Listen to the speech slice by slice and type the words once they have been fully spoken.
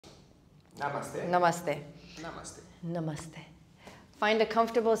Namaste. Namaste. Namaste. Namaste. Find a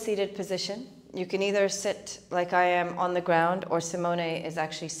comfortable seated position. You can either sit like I am on the ground, or Simone is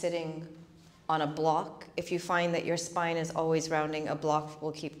actually sitting on a block. If you find that your spine is always rounding, a block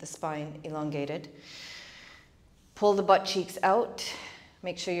will keep the spine elongated. Pull the butt cheeks out.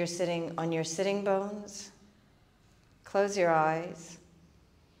 Make sure you're sitting on your sitting bones. Close your eyes.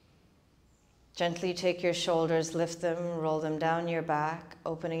 Gently take your shoulders, lift them, roll them down your back,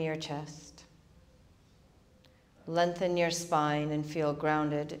 opening your chest. Lengthen your spine and feel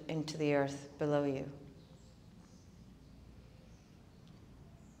grounded into the earth below you.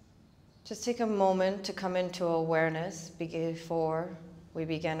 Just take a moment to come into awareness before we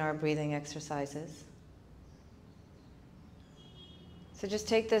begin our breathing exercises. So just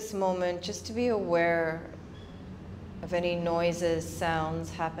take this moment just to be aware of any noises, sounds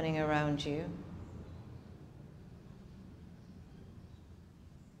happening around you.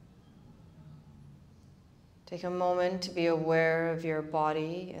 Take a moment to be aware of your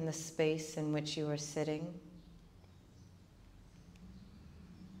body and the space in which you are sitting.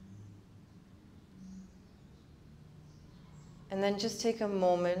 And then just take a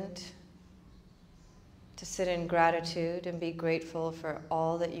moment to sit in gratitude and be grateful for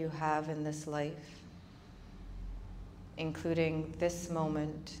all that you have in this life, including this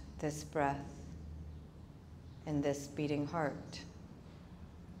moment, this breath, and this beating heart.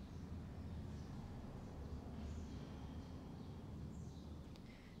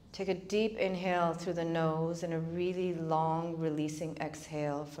 Take a deep inhale through the nose and a really long releasing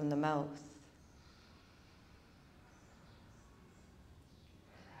exhale from the mouth.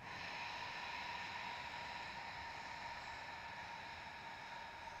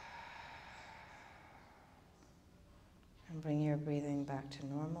 And bring your breathing back to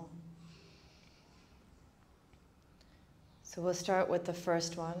normal. So we'll start with the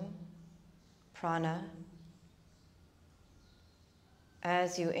first one, prana.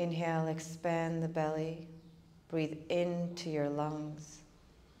 As you inhale, expand the belly, breathe into your lungs,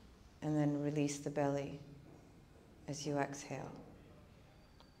 and then release the belly as you exhale.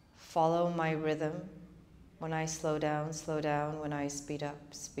 Follow my rhythm. When I slow down, slow down. When I speed up,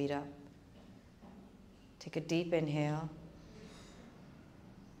 speed up. Take a deep inhale,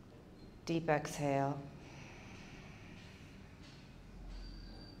 deep exhale.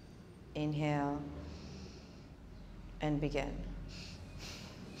 Inhale, and begin.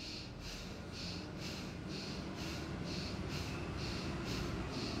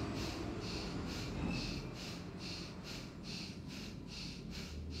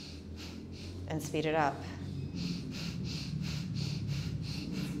 And speed it up.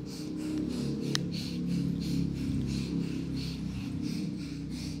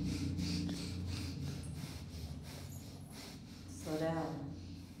 Slow down.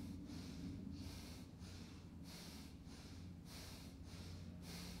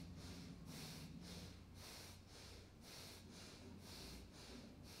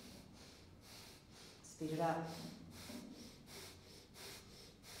 Speed it up.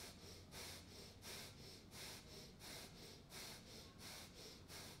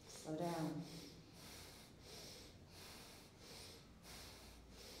 Slow down.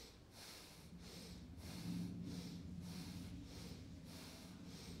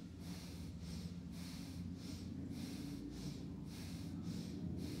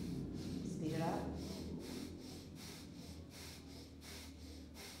 Speed it up.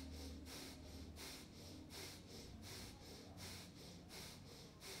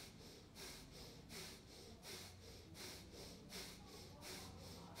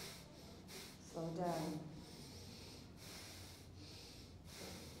 Slow down.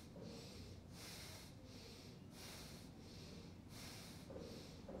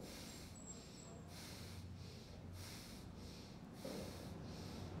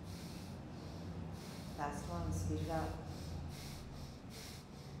 Last one, speed it up.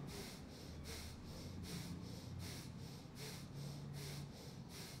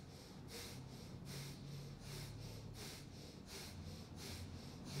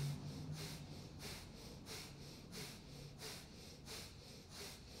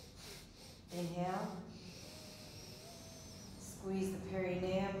 Inhale. Squeeze the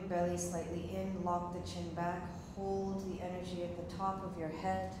perineum, belly slightly in, lock the chin back, hold the energy at the top of your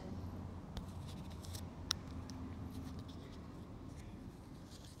head.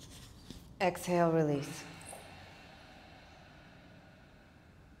 Exhale, release.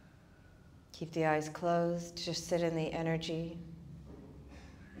 Keep the eyes closed, just sit in the energy,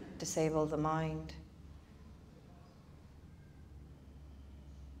 disable the mind.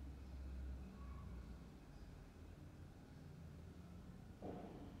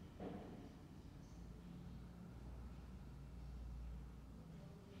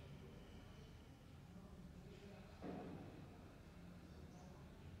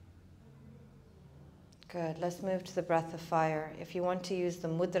 Good. Let's move to the breath of fire. If you want to use the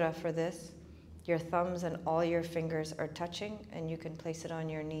mudra for this, your thumbs and all your fingers are touching, and you can place it on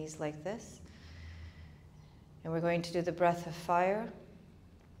your knees like this. And we're going to do the breath of fire.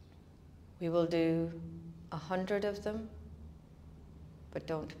 We will do 100 of them, but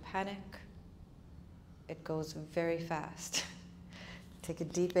don't panic. It goes very fast. Take a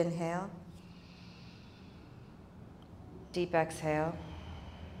deep inhale. Deep exhale.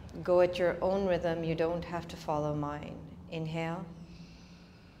 Go at your own rhythm. You don't have to follow mine. Inhale.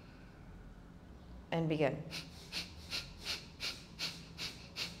 And begin.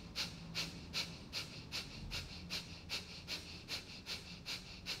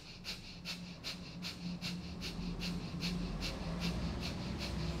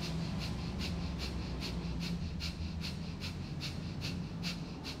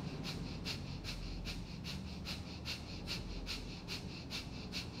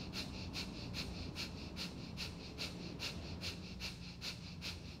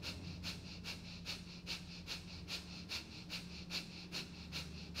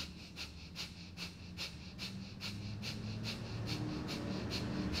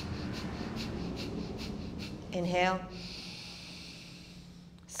 Inhale,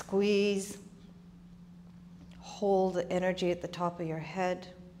 squeeze, hold the energy at the top of your head,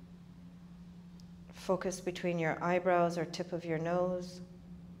 focus between your eyebrows or tip of your nose.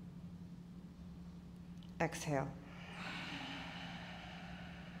 Exhale.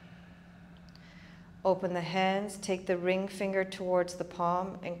 Open the hands, take the ring finger towards the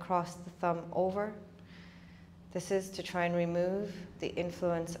palm and cross the thumb over. This is to try and remove the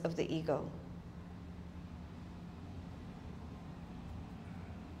influence of the ego.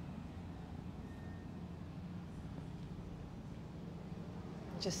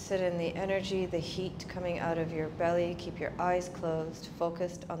 Just sit in the energy, the heat coming out of your belly. Keep your eyes closed,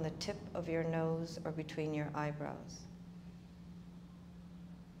 focused on the tip of your nose or between your eyebrows.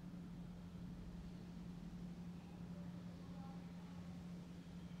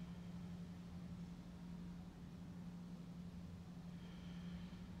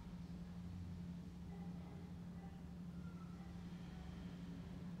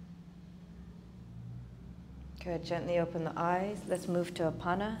 Good. Gently open the eyes. Let's move to a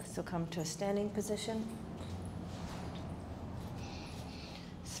pancha. So come to a standing position.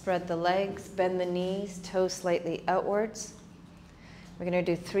 Spread the legs, bend the knees, toes slightly outwards. We're going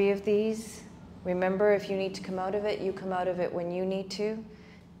to do 3 of these. Remember, if you need to come out of it, you come out of it when you need to.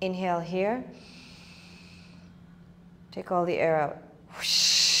 Inhale here. Take all the air out.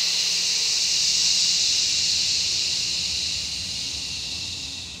 Whoosh.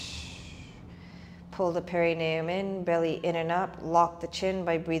 Pull the perineum in, belly in and up. Lock the chin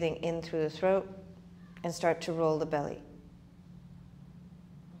by breathing in through the throat and start to roll the belly.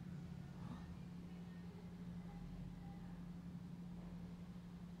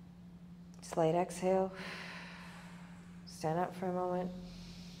 Slight exhale. Stand up for a moment.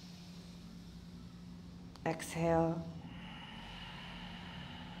 Exhale.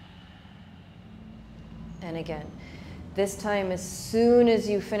 And again. This time, as soon as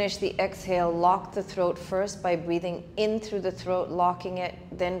you finish the exhale, lock the throat first by breathing in through the throat, locking it,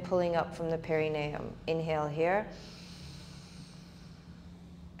 then pulling up from the perineum. Inhale here.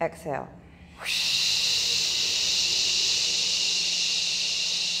 Exhale.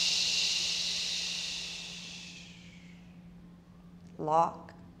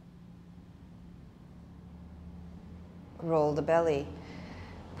 Lock. Roll the belly.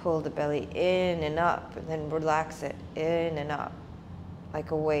 Pull the belly in and up, and then relax it in and up,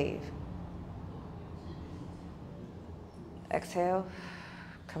 like a wave. Exhale,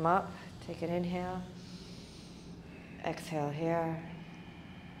 come up, take an inhale. Exhale here.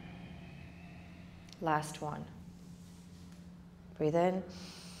 Last one. Breathe in.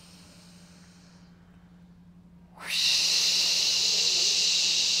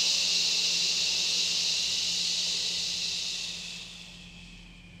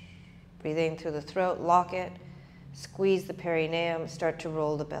 Breathe in through the throat, lock it, squeeze the perineum, start to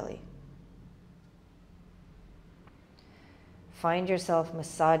roll the belly. Find yourself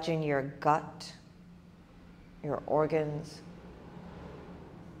massaging your gut, your organs.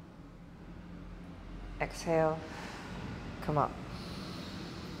 Exhale, come up.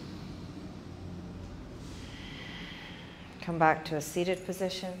 Come back to a seated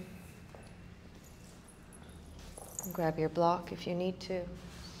position. Grab your block if you need to.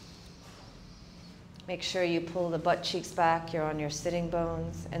 Make sure you pull the butt cheeks back, you're on your sitting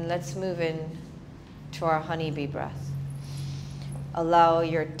bones, and let's move in to our honeybee breath. Allow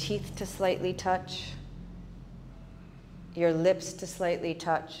your teeth to slightly touch. your lips to slightly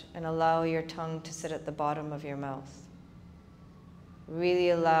touch, and allow your tongue to sit at the bottom of your mouth. Really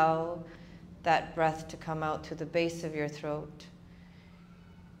allow that breath to come out through the base of your throat.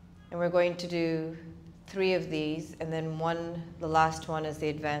 And we're going to do 3 of these, and then the last one is the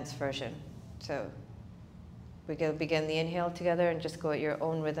advanced version. So we can begin the inhale together and just go at your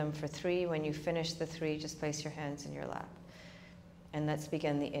own rhythm for 3. When you finish the 3, just place your hands in your lap. And let's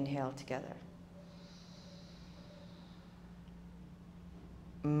begin the inhale together.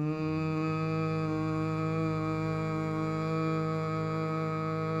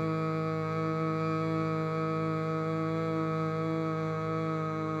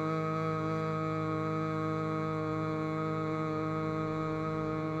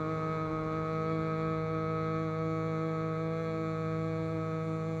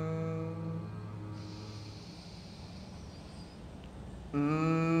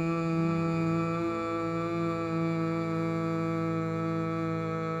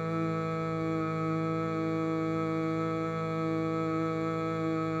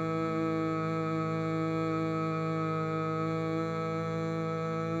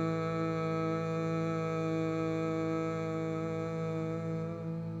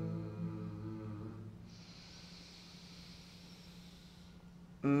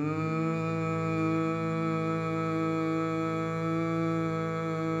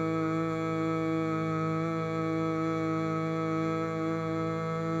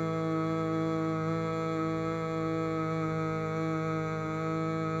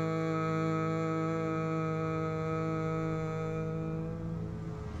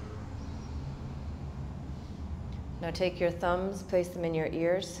 Now take your thumbs, place them in your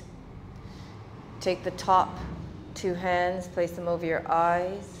ears. Take the top 2 hands, place them over your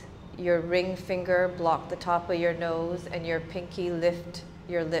eyes. Your ring finger block the top of your nose, and your pinky lift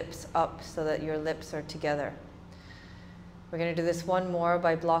your lips up so that your lips are together. We're going to do this one more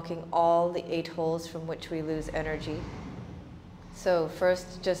by blocking all the 8 holes from which we lose energy. So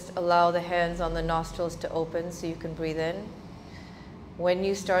first, just allow the hands on the nostrils to open so you can breathe in. When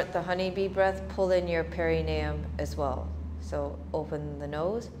you start the honeybee breath, pull in your perineum as well. So open the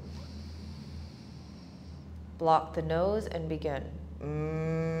nose, block the nose, and begin.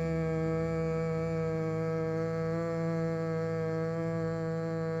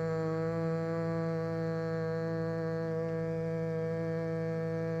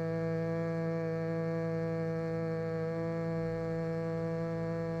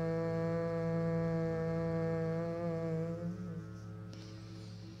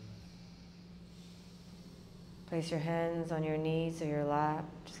 Place your hands on your knees or your lap.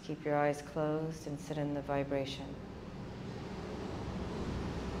 Just keep your eyes closed and sit in the vibration.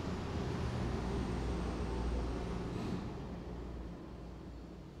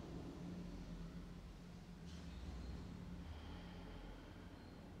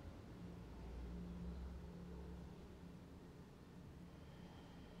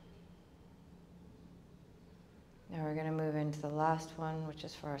 Now we're going to move into the last one, which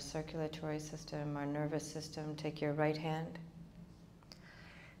is for our circulatory system, our nervous system. Take your right hand.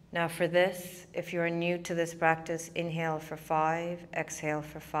 Now for this, if you are new to this practice, inhale for 5, exhale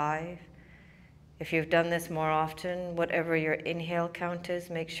for 5. If you've done this more often, whatever your inhale count is,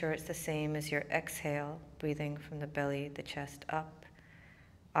 make sure it's the same as your exhale, breathing from the belly, the chest up,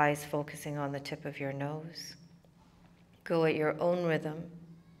 eyes focusing on the tip of your nose. Go at your own rhythm.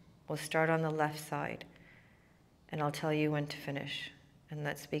 We'll start on the left side, and I'll tell you when to finish. And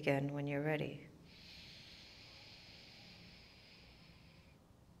let's begin when you're ready.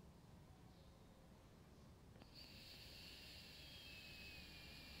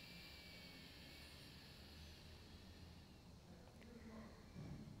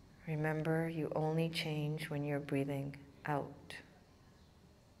 Remember, you only change when you're breathing out.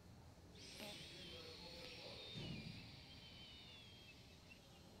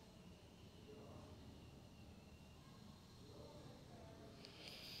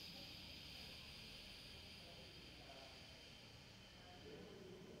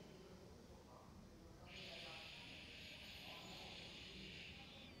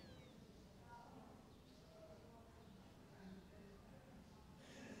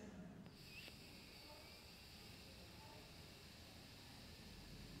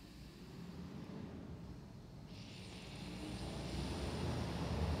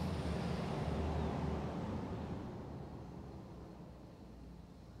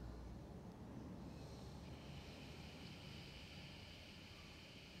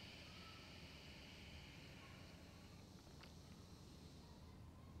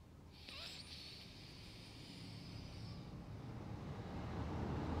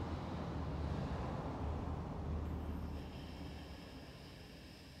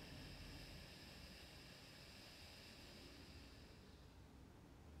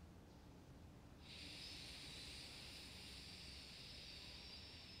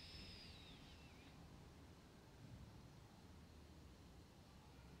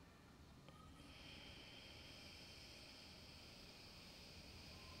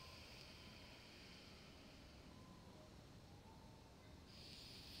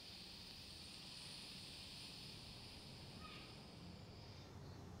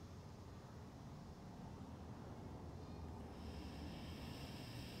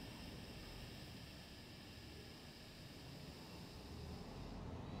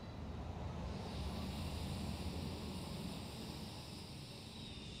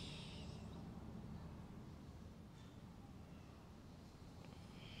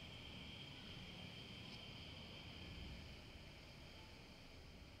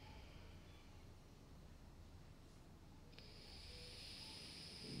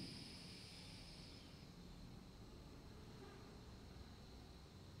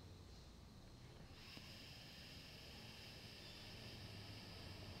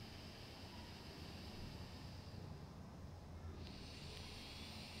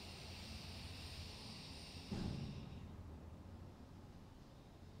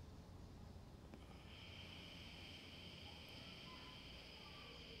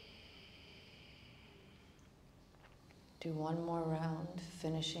 Do one more round,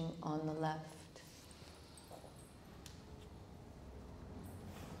 finishing on the left.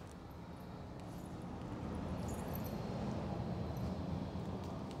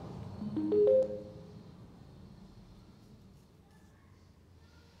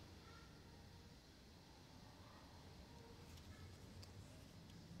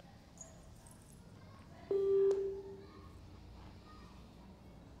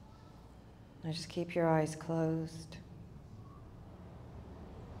 Now just keep your eyes closed.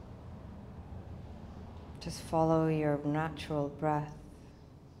 Just follow your natural breath.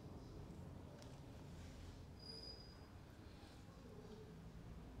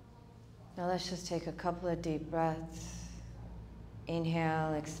 Now let's just take a couple of deep breaths.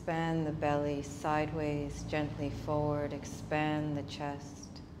 Inhale, expand the belly sideways, gently forward, expand the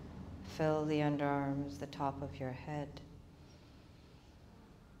chest. Fill the underarms, the top of your head.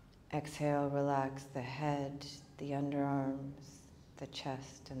 Exhale, relax the head, the underarms, the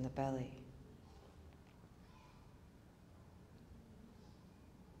chest, and the belly.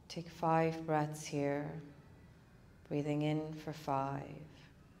 Take 5 breaths here, breathing in for 5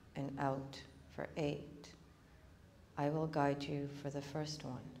 and out for 8. I will guide you for the first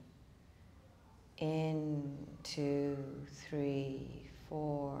one. In, 2, 3,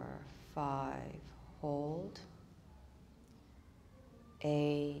 4, 5, hold.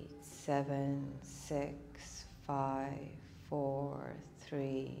 8, 7, 6, 5, 4,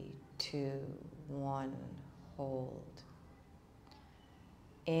 3, 2, 1, hold.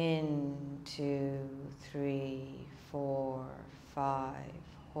 In, 2, 3, 4, 5,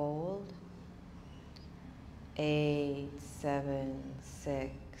 hold. 8, 7,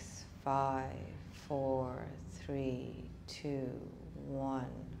 6, 5, 4, 3, 2, 1,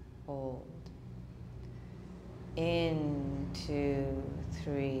 hold. In, 2,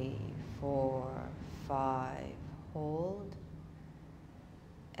 3, 4, 5, hold.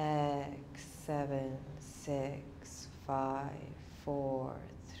 X, 7, 6, 5, 4,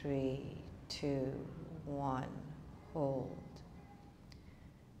 3, 2, 1, hold.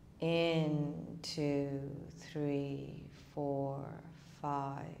 In, 2, 3, 4,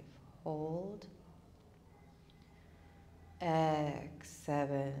 5, hold. X,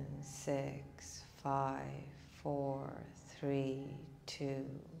 7, 6, 5, 4, 3, 2,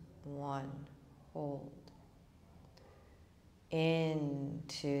 1, hold. In,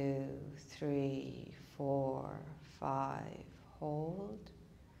 2, 3, 4, 5, hold.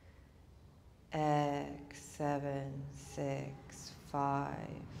 X, 7, 6, 5,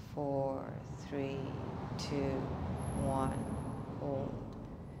 4, 3, 2, 1, hold.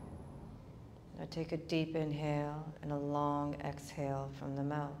 Now take a deep inhale and a long exhale from the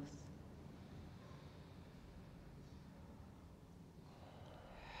mouth.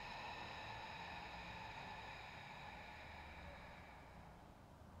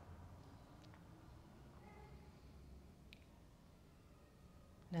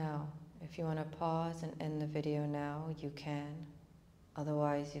 Now, if you want to pause and end the video now, you can.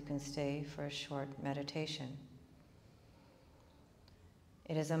 Otherwise, you can stay for a short meditation.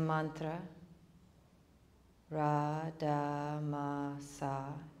 It is a mantra. Ra, da, ma, sa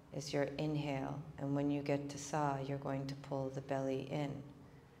is your inhale. And when you get to sa, you're going to pull the belly in.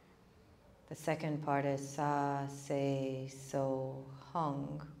 The second part is sa, se, so,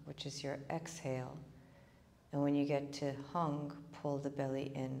 hung, which is your exhale. And when you get to hung, pull the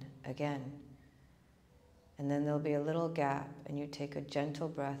belly in again. And then there'll be a little gap, and you take a gentle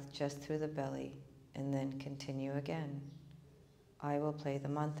breath just through the belly, and then continue again. I will play the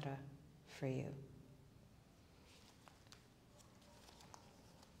mantra for you.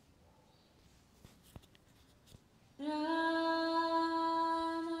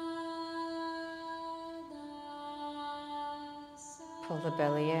 Pull the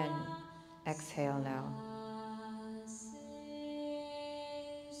belly in. Exhale now.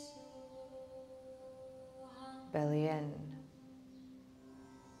 Belly in.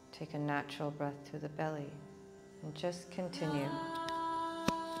 Take a natural breath through the belly and just continue.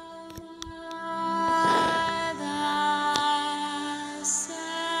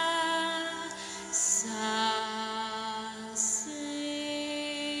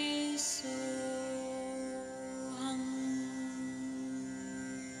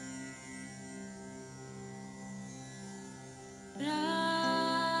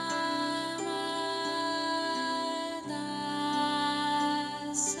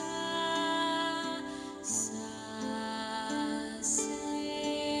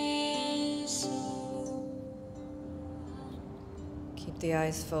 Keep the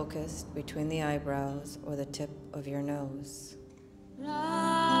eyes focused between the eyebrows or the tip of your nose.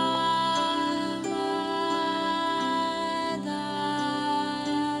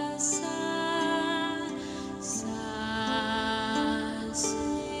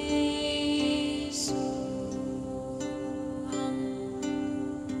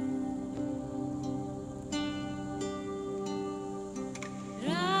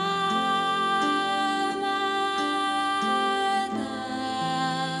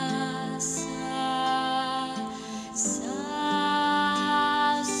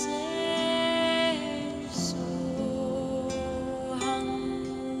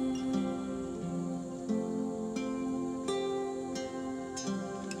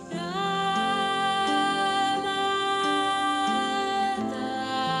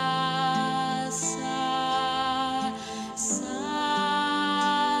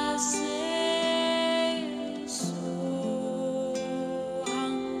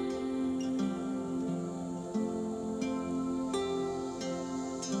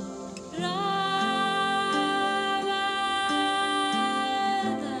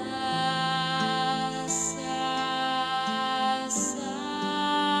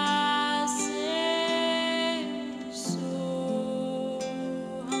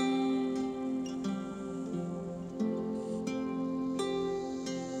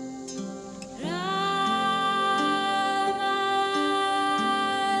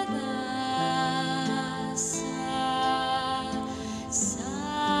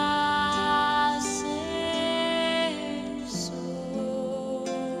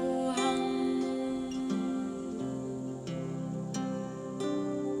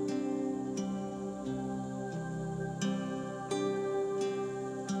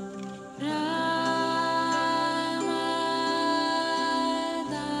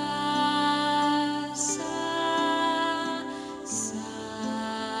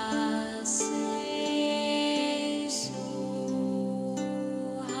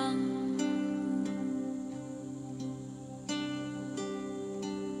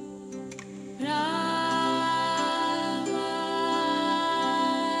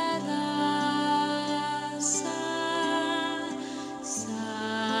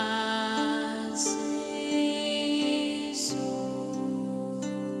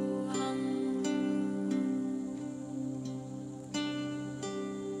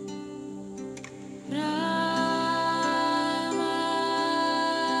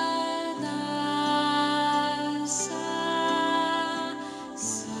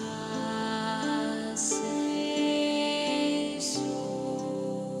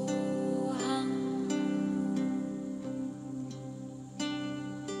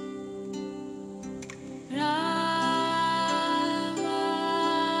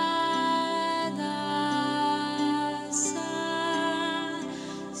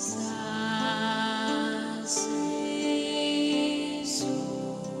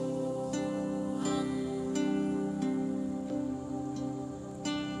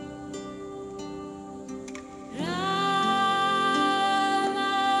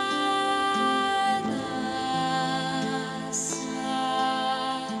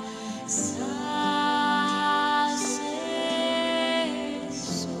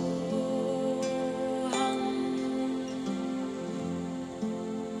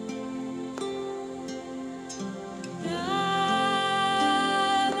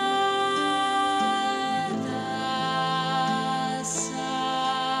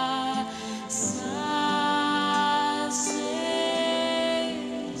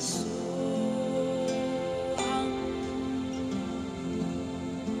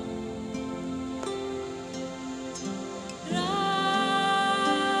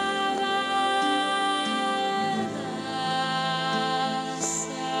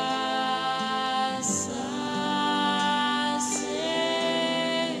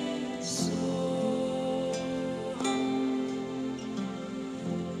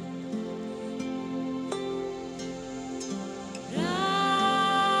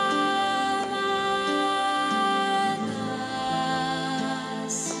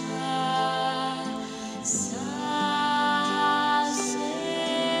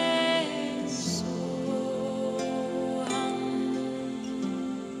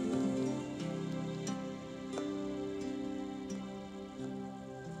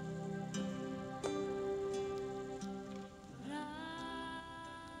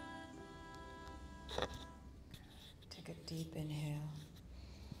 Deep inhale.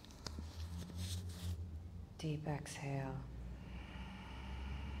 Deep exhale.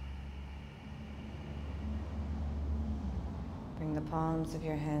 Bring the palms of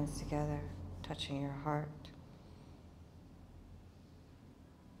your hands together, touching your heart.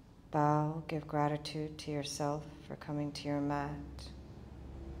 Bow, give gratitude to yourself for coming to your mat.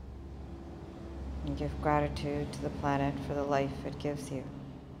 And give gratitude to the planet for the life it gives you.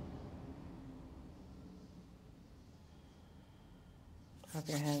 Rub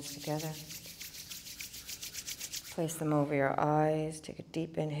your hands together. Place them over your eyes. Take a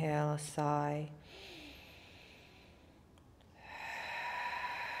deep inhale, a sigh.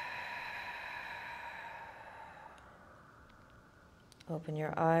 Open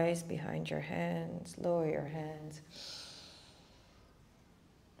your eyes behind your hands. Lower your hands.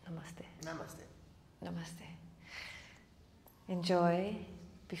 Namaste. Namaste. Namaste. Enjoy.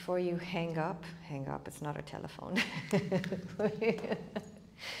 Before you hang up, it's not a telephone.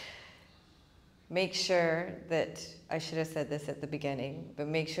 Make sure that, I should have said this at the beginning, but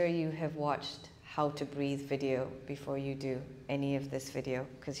make sure you have watched how to breathe video before you do any of this video,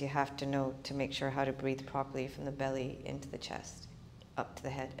 because you have to know to make sure how to breathe properly from the belly into the chest, up to the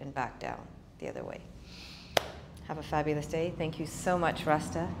head and back down the other way. Have a fabulous day. Thank you so much,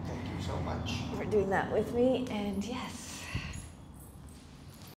 Rasta. Thank you so much for doing that with me. And yes,